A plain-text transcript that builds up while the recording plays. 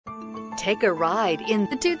Take a ride in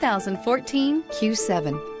the 2014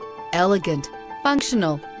 Q7. Elegant,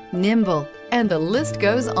 functional, nimble, and the list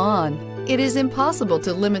goes on. It is impossible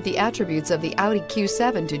to limit the attributes of the Audi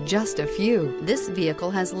Q7 to just a few. This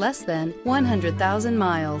vehicle has less than 100,000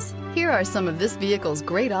 miles. Here are some of this vehicle's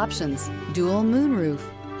great options: dual moonroof,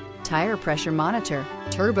 tire pressure monitor,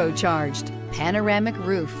 turbocharged, panoramic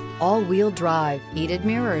roof, all-wheel drive, heated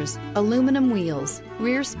mirrors, aluminum wheels,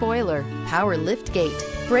 rear spoiler, power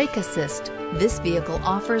liftgate, brake assist. This vehicle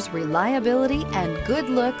offers reliability and good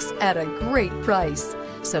looks at a great price.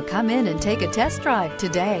 So come in and take a test drive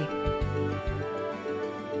today.